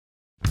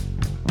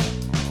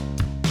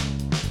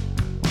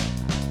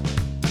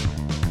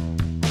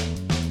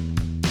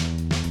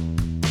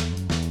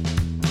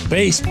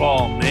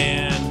Baseball,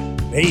 man.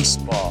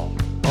 Baseball.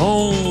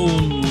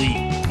 Only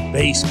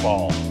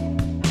baseball.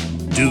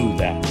 Do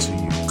that to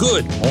you.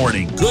 Good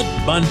morning. Good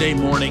Monday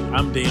morning.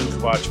 I'm Dan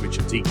Kovacevic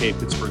of DK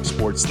Pittsburgh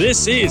Sports.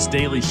 This is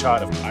Daily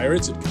Shot of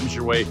Pirates. It comes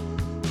your way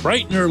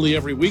bright and early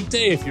every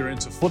weekday. If you're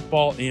into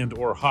football and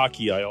or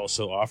hockey, I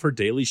also offer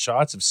daily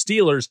shots of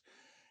Steelers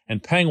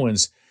and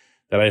Penguins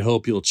that I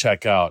hope you'll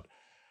check out.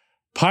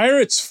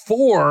 Pirates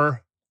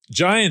 4,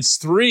 Giants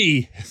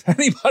 3. If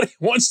anybody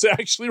wants to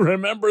actually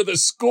remember the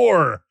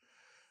score,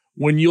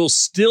 when you'll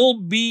still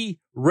be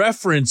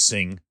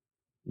referencing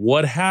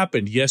what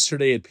happened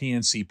yesterday at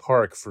PNC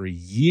Park for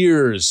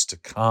years to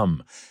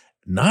come.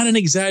 Not an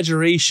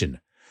exaggeration.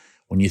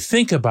 When you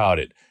think about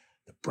it,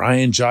 the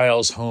Brian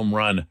Giles home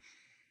run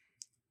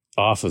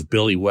off of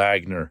Billy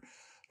Wagner,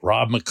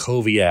 Rob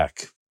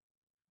Makoviak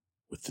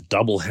with the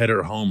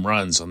doubleheader home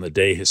runs on the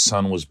day his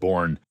son was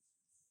born,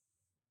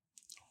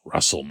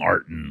 Russell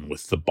Martin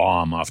with the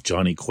bomb off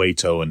Johnny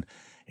Cueto, and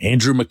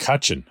Andrew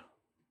McCutchen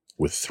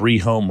with 3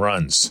 home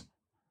runs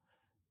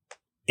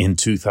in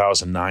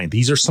 2009.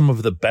 These are some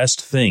of the best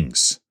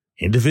things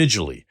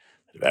individually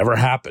that have ever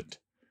happened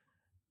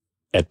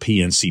at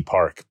PNC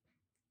Park.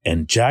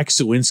 And Jack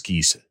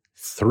Suwinski's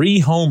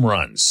 3 home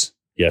runs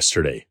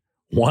yesterday.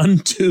 1,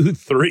 2,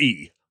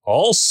 3.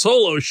 All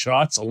solo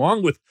shots,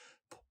 along with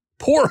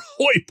poor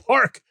Hoy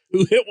Park,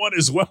 who hit one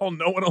as well.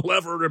 No one will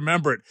ever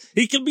remember it.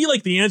 He can be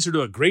like the answer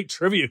to a great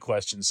trivia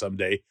question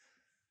someday.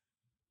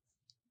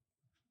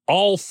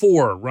 All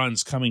 4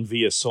 runs coming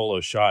via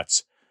solo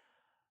shots.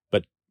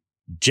 But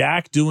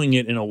Jack doing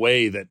it in a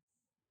way that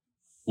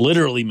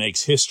literally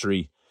makes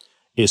history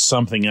is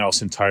something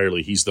else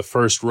entirely. He's the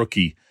first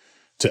rookie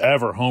to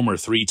ever homer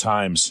 3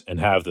 times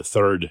and have the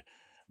third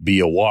be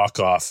a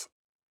walk-off.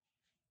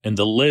 And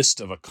the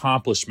list of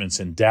accomplishments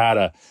and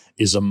data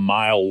is a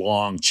mile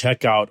long.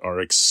 Check out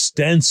our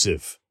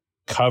extensive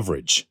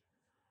coverage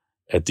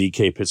at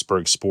DK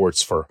Pittsburgh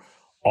Sports for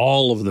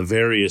all of the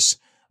various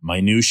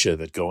minutia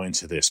that go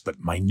into this. But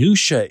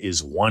minutia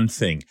is one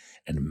thing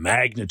and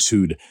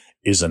magnitude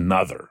is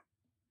another.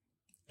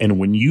 And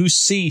when you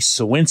see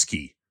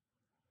Suwinski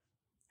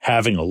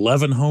having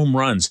 11 home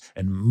runs,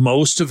 and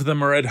most of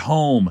them are at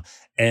home,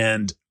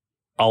 and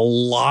a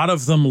lot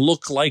of them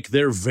look like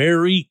they're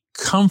very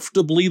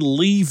comfortably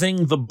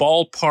leaving the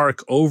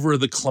ballpark over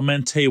the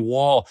Clemente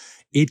wall,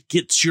 it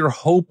gets your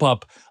hope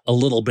up a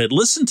little bit.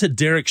 Listen to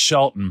Derek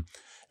Shelton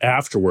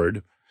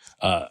afterward,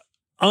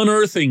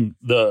 unearthing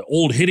the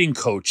old hitting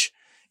coach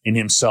in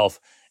himself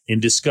in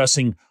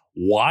discussing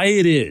why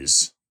it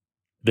is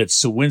that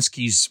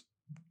Suwinski's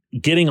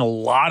getting a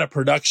lot of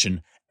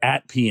production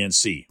at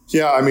PNC.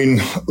 Yeah, I mean,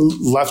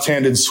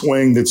 left-handed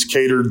swing that's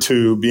catered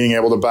to being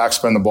able to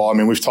backspin the ball. I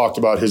mean, we've talked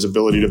about his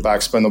ability to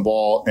backspin the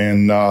ball,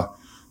 and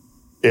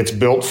it's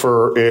built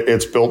for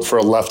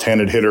a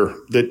left-handed hitter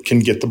that can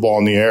get the ball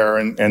in the air,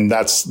 and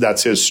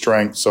that's his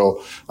strength.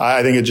 So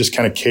I think it just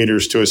kind of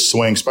caters to his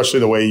swing, especially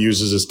the way he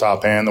uses his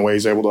top hand, the way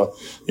he's able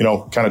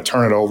to, kind of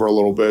turn it over a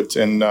little bit.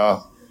 And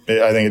I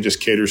think it just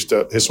caters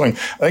to his swing.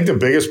 I think the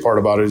biggest part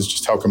about it is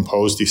just how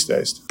composed he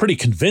stays. Pretty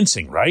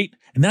convincing, right?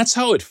 And that's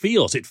how it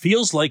feels. It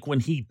feels like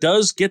when he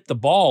does get the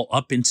ball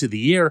up into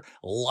the air,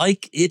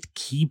 like it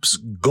keeps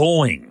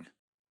going.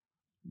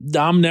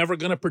 I'm never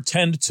going to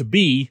pretend to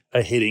be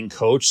a hitting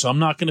coach, so I'm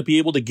not going to be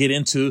able to get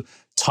into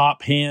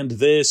top hand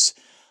this,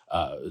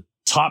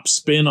 top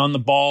spin on the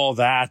ball,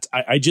 that.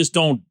 I just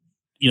don't,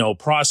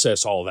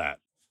 process all that.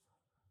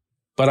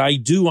 But I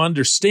do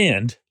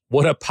understand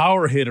what a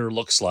power hitter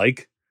looks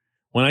like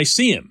when I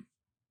see him.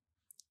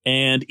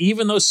 And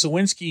even though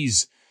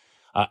Suwinski's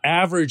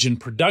average and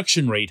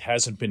production rate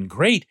hasn't been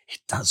great, it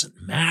doesn't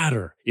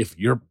matter if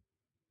you're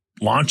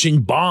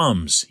launching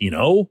bombs,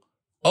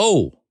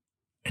 Oh,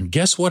 and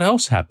guess what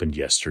else happened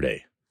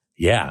yesterday?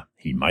 Yeah,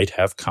 he might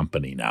have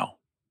company now.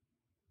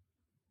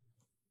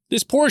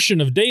 This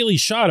portion of Daily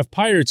Shot of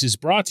Pirates is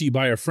brought to you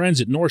by our friends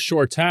at North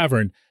Shore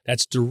Tavern.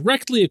 That's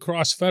directly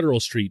across Federal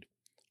Street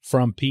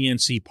from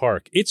PNC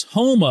Park. It's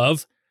home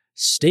of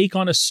Steak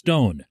on a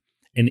Stone,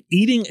 an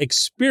eating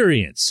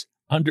experience,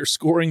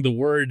 underscoring the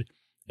word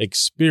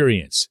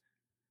experience.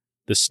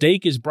 The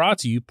steak is brought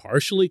to you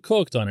partially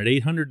cooked on an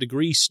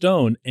 800-degree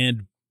stone,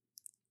 and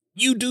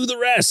you do the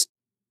rest.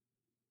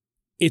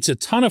 It's a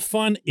ton of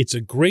fun, it's a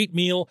great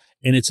meal,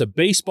 and it's a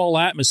baseball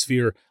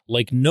atmosphere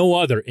like no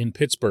other in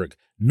Pittsburgh.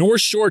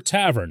 North Shore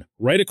Tavern,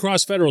 right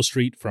across Federal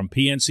Street from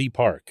PNC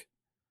Park.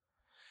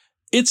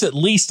 It's at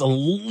least a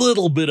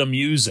little bit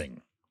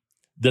amusing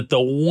that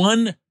the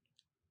one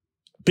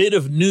bit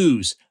of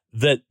news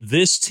that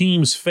this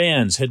team's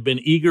fans had been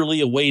eagerly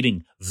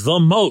awaiting the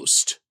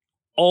most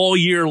all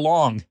year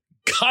long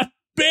got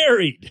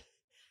buried.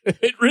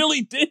 It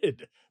really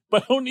did.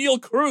 But O'Neal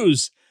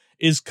Cruz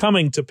is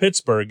coming to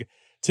Pittsburgh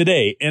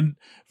today. And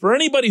for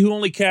anybody who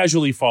only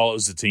casually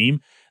follows the team,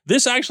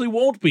 this actually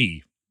won't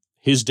be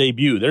his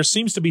debut. There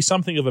seems to be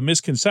something of a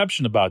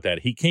misconception about that.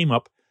 He came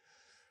up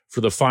for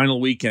the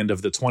final weekend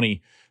of the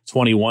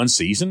 2021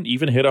 season,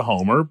 even hit a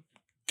homer,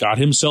 got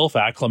himself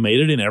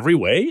acclimated in every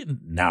way. And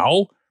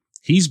now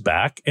he's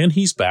back, and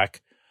he's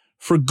back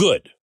for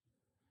good.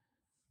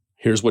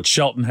 Here's what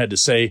Shelton had to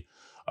say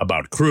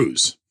about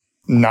Cruz.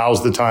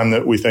 Now's the time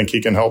that we think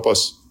he can help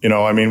us.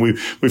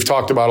 We've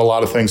talked about a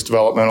lot of things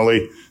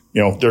developmentally.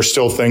 There's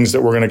still things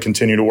that we're going to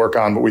continue to work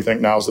on, but we think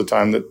now's the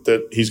time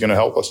that he's going to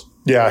help us.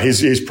 Yeah,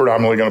 he's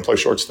predominantly going to play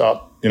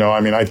shortstop.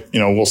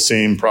 We'll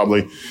see him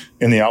probably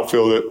in the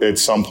outfield at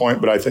some point,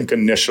 but I think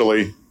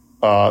initially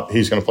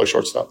he's going to play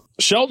shortstop.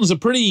 Shelton's a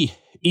pretty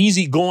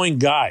easygoing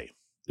guy,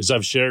 as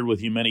I've shared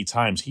with you many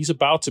times. He's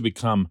about to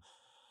become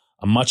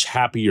a much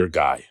happier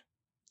guy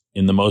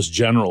in the most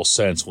general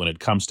sense when it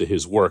comes to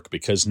his work,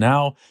 because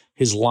now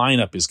his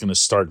lineup is going to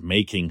start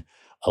making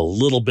a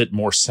little bit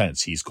more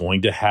sense. He's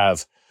going to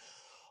have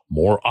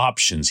more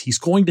options. He's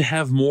going to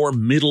have more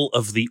middle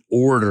of the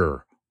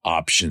order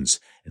options.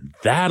 And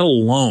that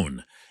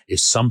alone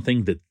is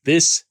something that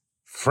this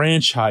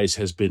franchise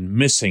has been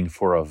missing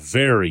for a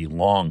very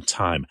long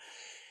time.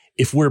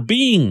 If we're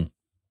being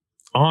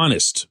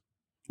honest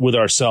with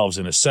ourselves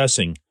in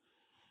assessing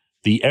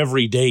the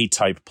everyday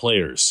type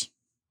players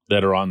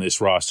that are on this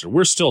roster,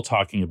 we're still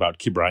talking about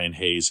Ke'Bryan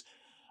Hayes,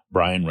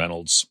 Bryan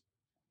Reynolds,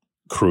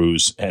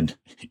 Cruz, and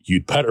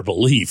you'd better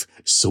believe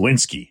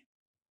Suwinski.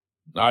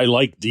 I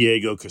like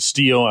Diego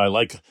Castillo. I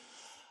like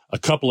a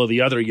couple of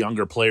the other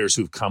younger players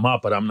who've come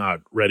up, but I'm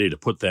not ready to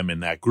put them in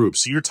that group.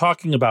 So you're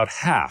talking about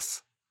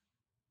half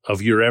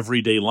of your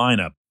everyday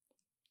lineup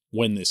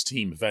when this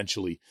team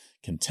eventually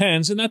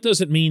contends. And that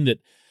doesn't mean that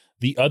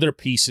the other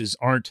pieces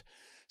aren't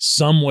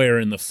somewhere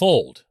in the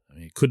fold.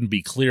 It couldn't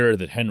be clearer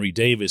that Henry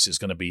Davis is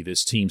going to be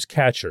this team's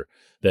catcher,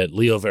 that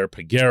Liover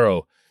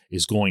Peguero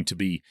is going to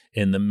be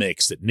in the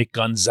mix, that Nick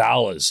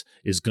Gonzalez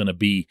is going to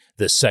be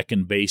the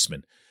second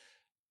baseman.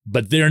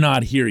 But they're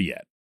not here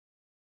yet.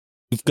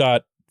 We've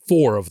got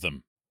 4 of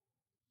them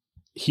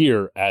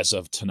here as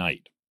of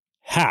tonight,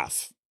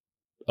 half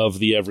of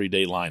the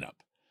everyday lineup.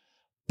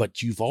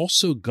 But you've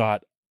also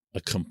got a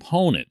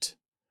component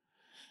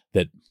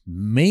that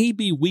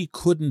maybe we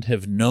couldn't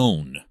have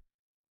known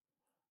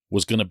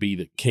was going to be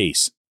the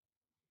case.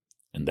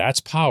 And that's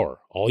power.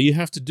 All you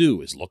have to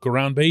do is look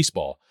around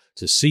baseball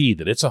to see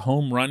that it's a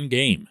home run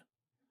game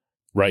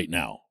right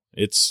now.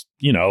 It's,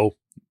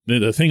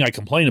 the thing I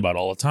complain about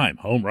all the time,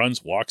 home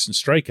runs, walks, and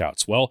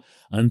strikeouts. Well,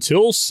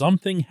 until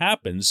something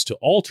happens to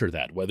alter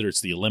that, whether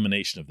it's the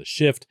elimination of the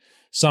shift,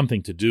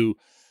 something to do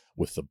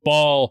with the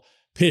ball,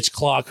 pitch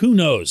clock, who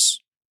knows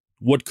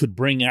what could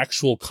bring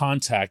actual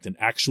contact and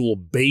actual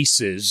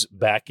bases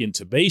back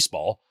into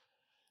baseball.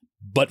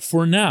 But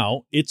for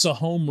now, it's a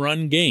home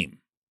run game.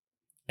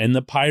 And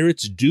the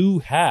Pirates do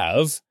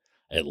have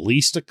at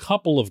least a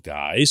couple of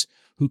guys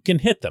who can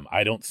hit them.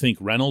 I don't think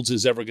Reynolds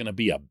is ever going to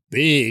be a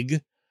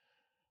big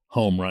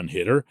home run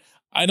hitter.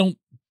 I don't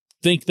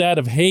think that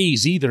of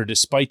Hayes either,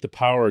 despite the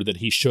power that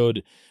he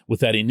showed with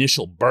that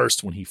initial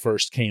burst when he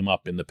first came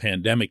up in the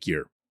pandemic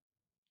year.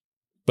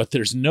 But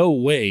there's no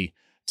way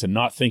to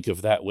not think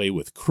of that way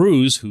with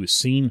Cruz, who is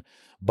seen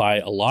by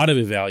a lot of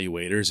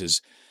evaluators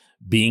as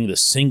being the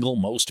single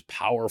most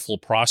powerful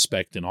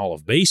prospect in all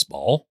of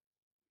baseball.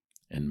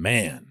 And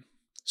man,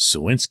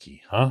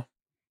 Suwinski, huh?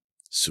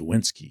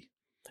 Suwinski.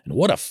 And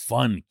what a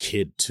fun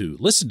kid, too.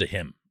 Listen to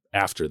him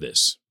after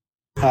this.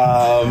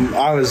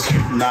 I was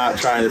not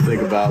trying to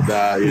think about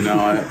that,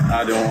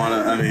 I don't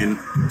want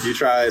to,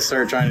 you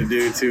start trying to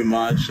do too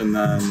much and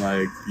then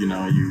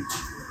you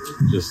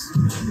just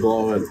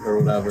blow it or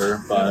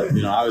whatever. But,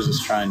 I was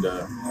just trying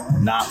to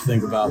not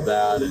think about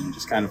that and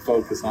just kind of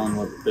focus on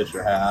what the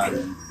pitcher had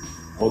and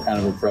what kind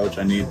of approach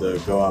I need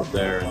to go out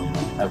there and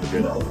have a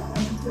good outing.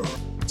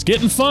 It's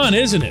getting fun,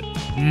 isn't it?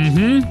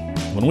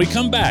 Mm-hmm. When we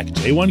come back,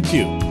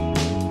 J1Q.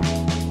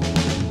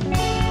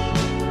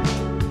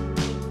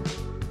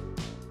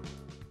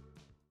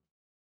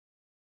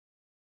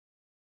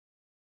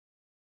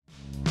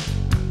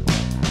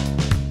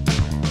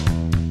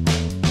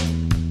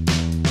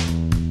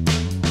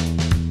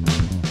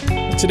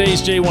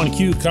 Today's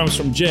J1Q comes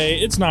from Jay.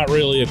 It's not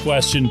really a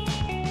question,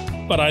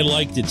 but I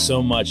liked it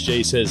so much.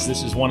 Jay says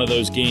this is one of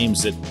those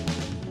games that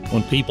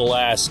when people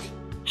ask,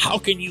 how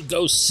can you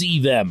go see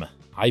them?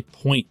 I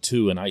point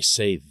to and I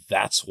say,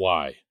 that's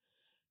why.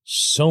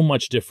 So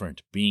much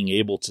different being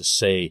able to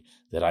say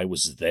that I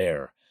was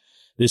there.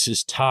 This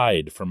is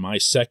tied for my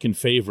second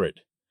favorite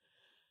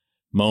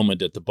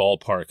moment at the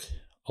ballpark,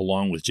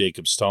 along with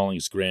Jacob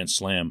Stallings' Grand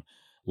Slam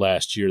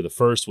last year. The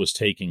first was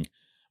taking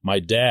my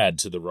dad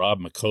to the Rob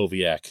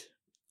Makoviak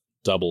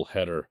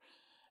doubleheader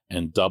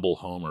and double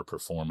homer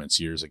performance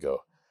years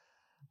ago.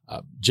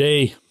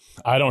 Jay,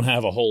 I don't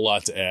have a whole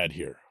lot to add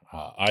here.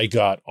 I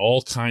got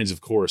all kinds of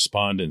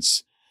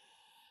correspondence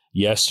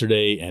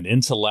yesterday and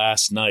into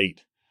last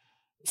night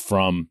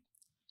from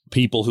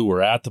people who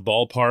were at the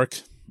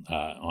ballpark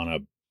on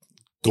a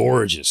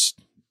gorgeous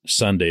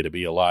Sunday to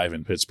be alive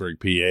in Pittsburgh,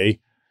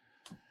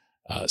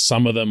 PA.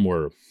 Some of them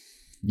were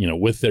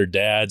with their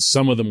dads.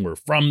 Some of them were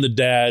from the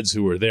dads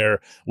who were there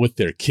with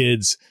their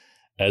kids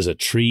as a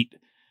treat.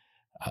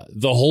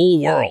 The whole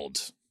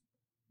world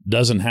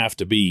doesn't have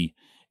to be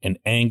an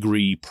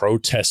angry,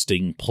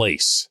 protesting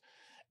place.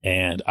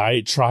 And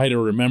I try to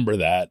remember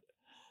that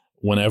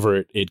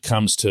whenever it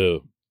comes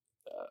to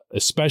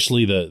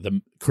especially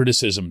the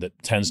criticism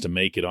that tends to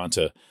make it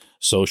onto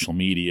social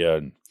media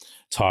and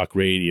talk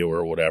radio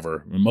or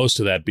whatever, most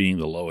of that being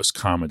the lowest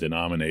common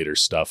denominator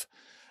stuff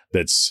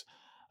that's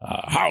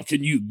how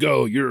can you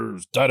go, you're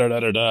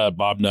da-da-da-da-da,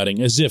 Bob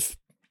Nutting, as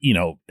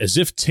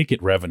if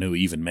ticket revenue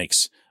even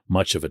makes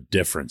much of a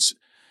difference.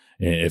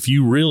 If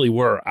you really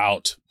were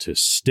out to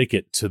stick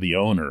it to the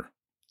owner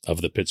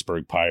of the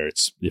Pittsburgh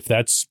Pirates, if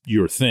that's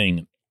your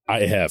thing,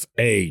 I have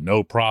A,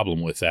 no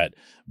problem with that,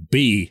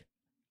 B,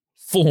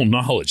 full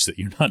knowledge that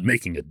you're not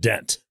making a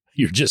dent.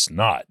 You're just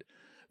not.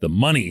 The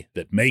money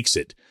that makes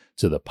it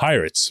to the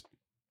Pirates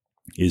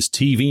is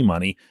TV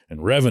money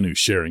and revenue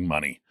sharing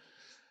money.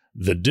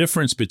 The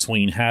difference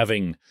between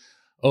having,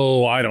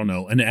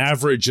 an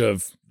average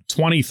of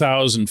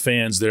 20,000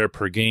 fans there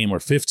per game or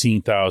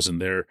 15,000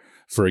 there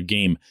for a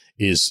game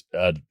is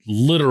a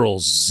literal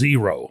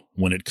zero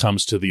when it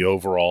comes to the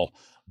overall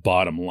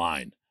bottom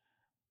line.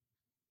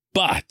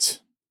 But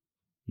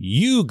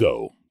you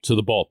go to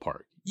the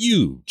ballpark,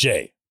 you,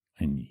 Jay,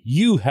 and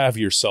you have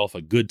yourself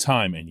a good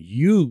time and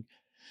you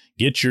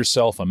get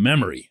yourself a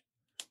memory.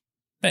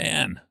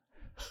 Man,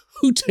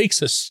 who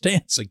takes a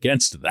stance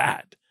against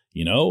that?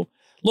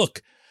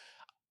 Look,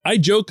 I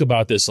joke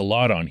about this a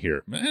lot on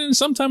here, and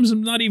sometimes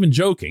I'm not even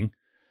joking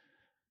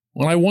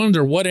when I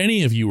wonder what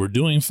any of you are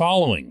doing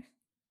following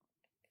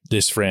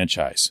this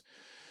franchise.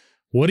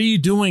 What are you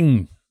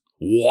doing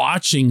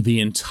watching the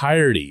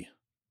entirety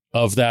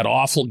of that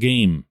awful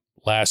game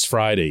last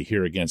Friday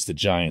here against the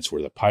Giants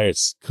where the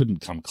Pirates couldn't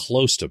come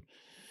close to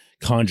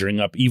conjuring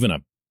up even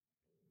a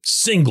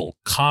single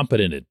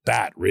competent at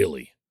bat,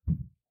 really?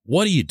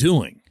 What are you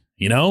doing?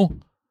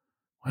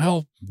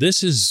 Well,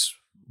 this is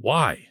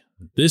why.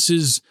 This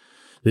is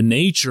the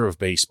nature of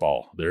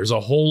baseball. There's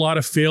a whole lot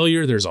of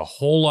failure. There's a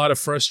whole lot of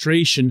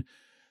frustration.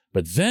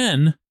 But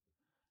then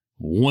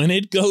when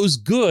it goes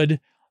good,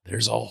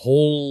 there's a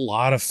whole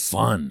lot of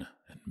fun.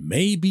 And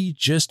maybe,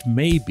 just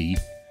maybe,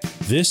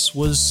 this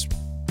was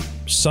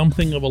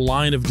something of a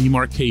line of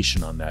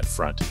demarcation on that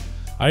front.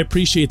 I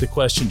appreciate the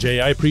question, Jay.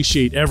 I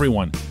appreciate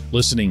everyone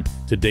listening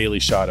to Daily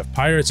Shot of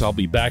Pirates. I'll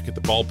be back at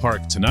the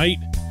ballpark tonight,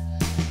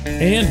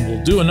 and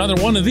we'll do another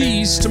one of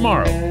these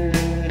tomorrow.